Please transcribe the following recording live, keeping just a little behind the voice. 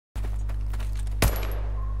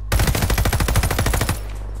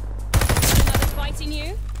Fighting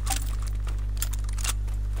you.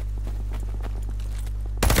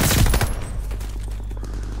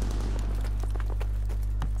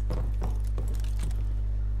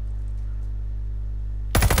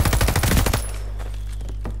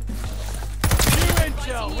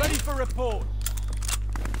 Ready for report.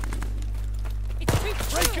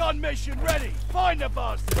 Recon mission ready. Find the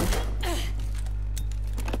bastard.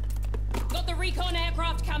 Got the recon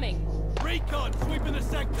aircraft coming. Recon sweeping the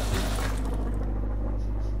sector.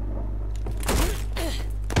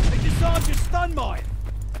 They disarmed your stun mine.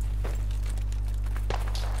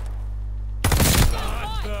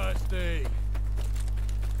 That's thirsty.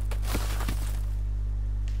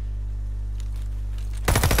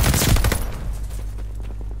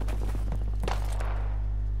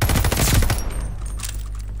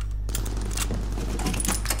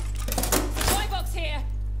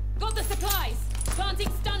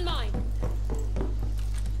 Planting stun mine.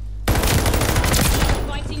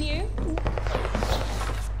 Fighting you.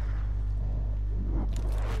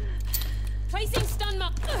 Placing stun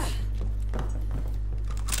mine.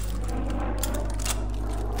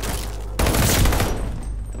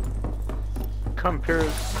 Come,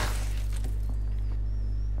 Pierce.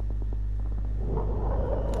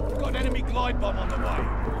 Got an enemy glide bomb on the way.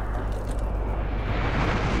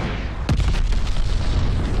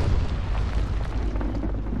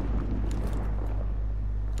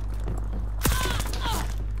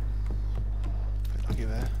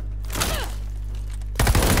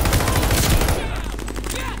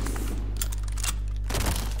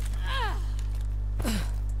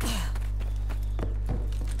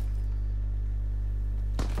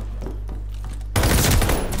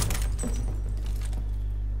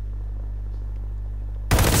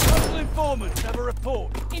 Informants have a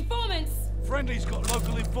report. Informants? Friendly's got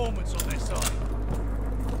local informants on their side.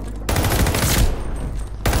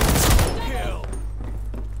 Kill.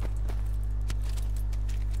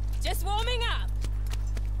 Just warming up.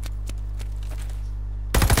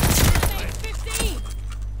 15.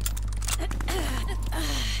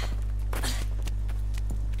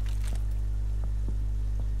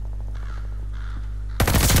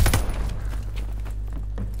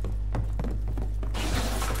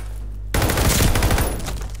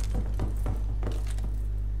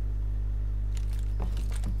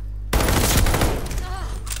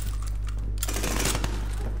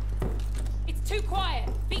 Too quiet.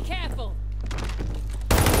 Be careful.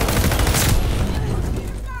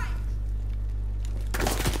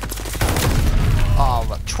 Oh,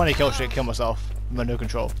 I'm 20 kills should kill myself with my new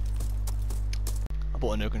control. I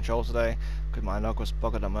bought a new control today because my log was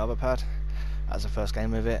buggered on my other pad. That's the first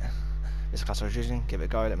game with it. It's a class I was using. Give it a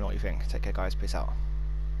go. Let me know what you think. Take care, guys. Peace out.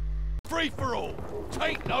 Free for all.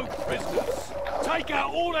 Take no prisoners. Take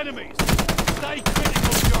out all enemies. Stay critical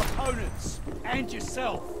of your opponents and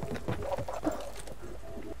yourself.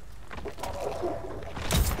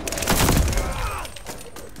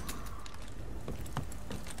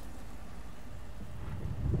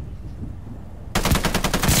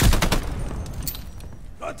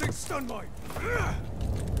 Planting stun mine.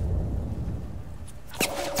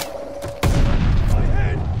 My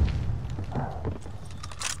head.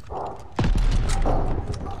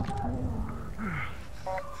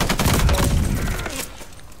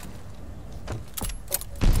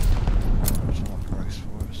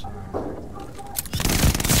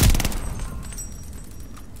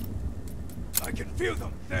 I can feel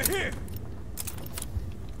them. They're here.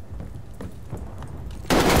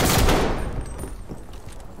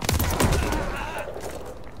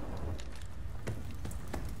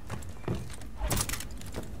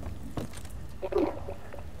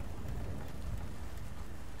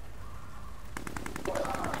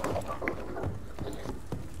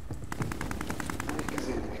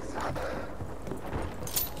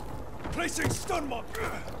 Placing stun mob.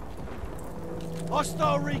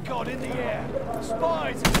 Hostile recon in the air.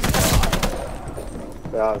 Spies in the sky.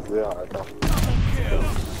 Ja, sehr, Alter. Double kill.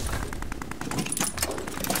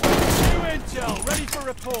 New intel ready for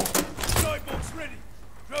report. Skybox ready.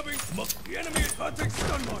 Grabbing smoke. The enemy is planting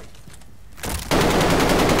stun mine.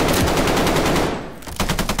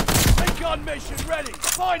 Recon mission ready.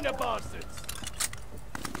 Find the bastards.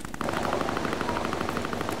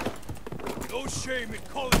 No shame in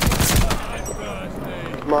calling for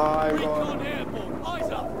Thursday. My Recon God. airborne.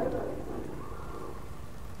 Eyes up.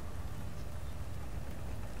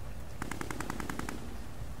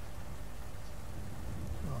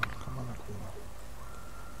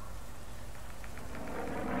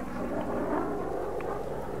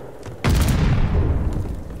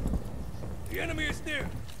 The enemy is near.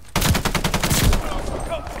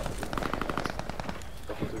 Come.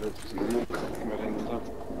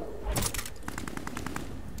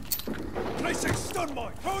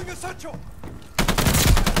 a satchel!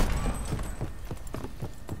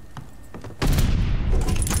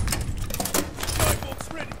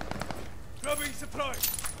 Sidewalk's ready. Grabbing supplies.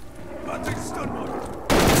 Planting stun mine.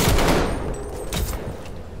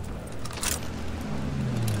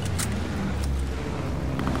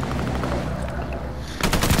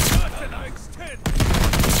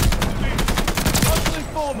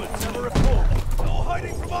 Informants have a report. No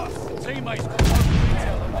hiding from us. Teammates got no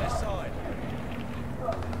intel on their side.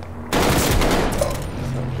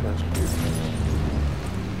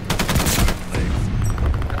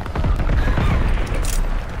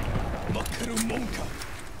 Monka.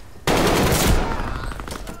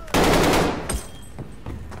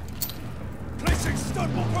 Placing stun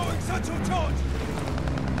while throwing satchel charge.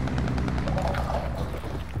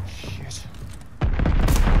 Shit.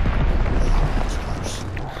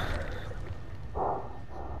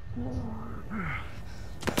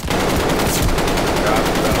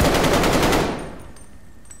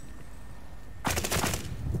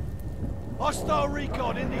 Hostile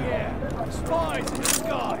recon in the air. Spies in the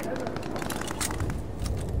sky.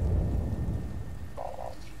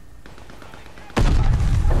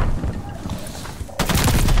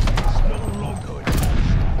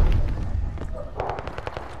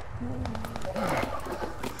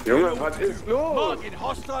 Junge, was ist los? Marking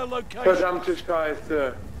hostile location. Verdammte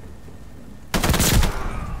Scheiße.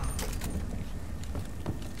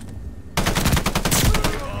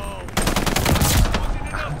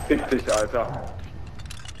 Fick dich, Alter.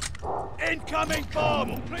 Incoming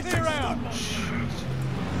bomb. Clear out.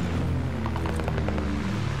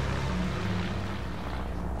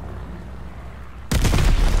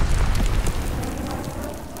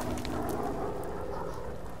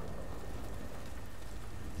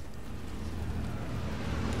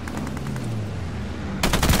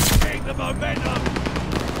 Take the momentum.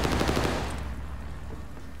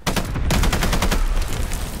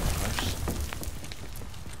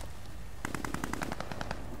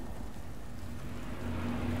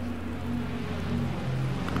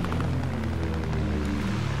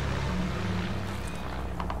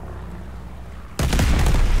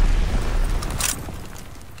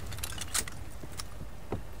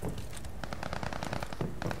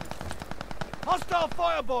 Hostile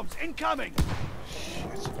firebombs incoming!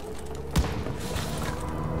 Shit.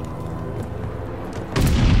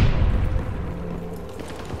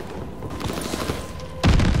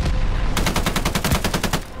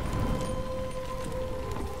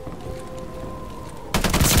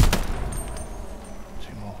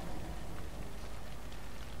 Two more.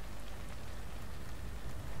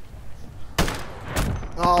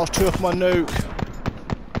 Oh, two off my nuke.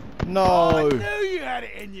 No. Oh, I knew you had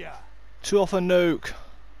it in ya! Two off a nuke.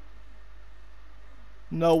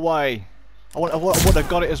 No way. I would have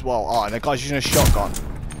got it as well. Oh, and the guy's using a shotgun.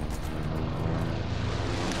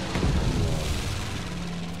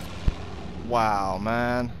 Wow,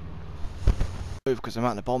 man. Because the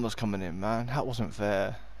amount of bombers coming in, man. That wasn't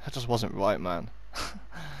fair. That just wasn't right, man.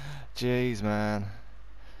 Jeez, man.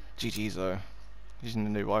 GG's though. Using the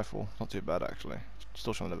new rifle. Not too bad, actually.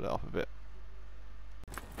 Still trying to level it up a bit.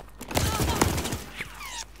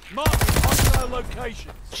 Mark hostile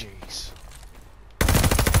locations. Jeez.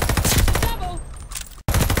 Double.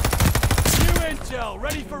 New intel,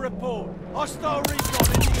 ready for report. Hostile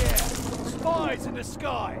recon in the air. Spies in the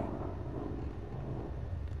sky.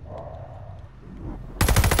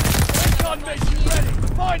 Recon mission ready.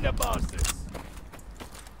 Find the bastards.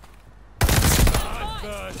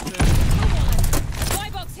 Fly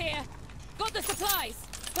box here. Got the supplies.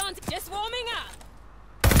 Just warming up.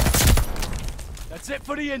 That's it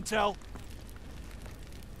for the intel.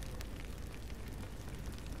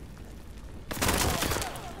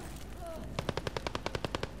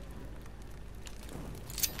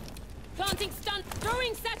 Planting stun.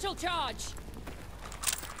 Throwing satchel charge.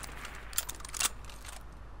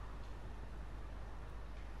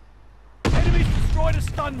 Enemies destroyed a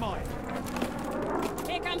stun mine.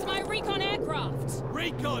 Here comes my recon aircraft.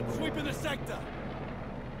 Recon sweeping the sector.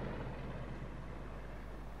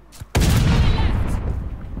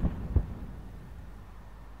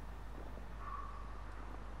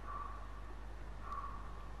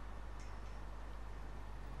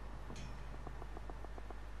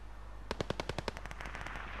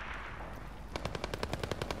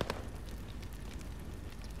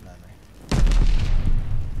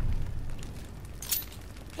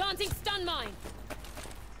 Planting stun mine.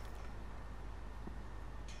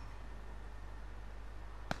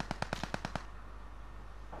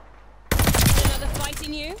 Another fight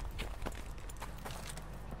in you.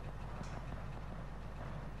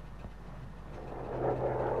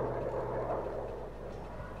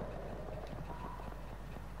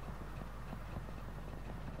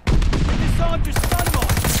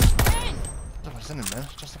 What's in them, man?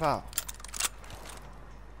 Just about.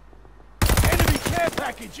 Enemy care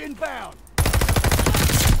package inbound.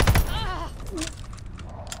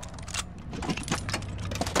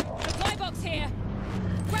 Supply box here.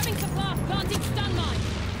 Grabbing supply. Planting stun mine.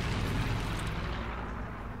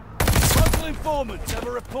 Local informants have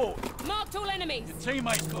a report. Marked all enemies. Your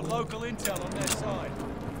teammates got local intel on their side.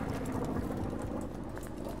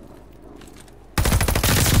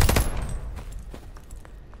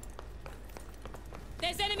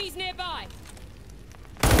 There's enemies nearby.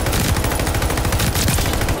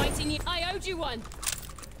 Fighting you. I owed you one.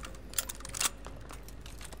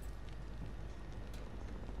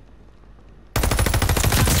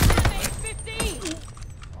 Damage 15.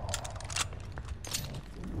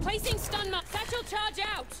 Placing stun mark. Satchel charge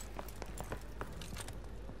out.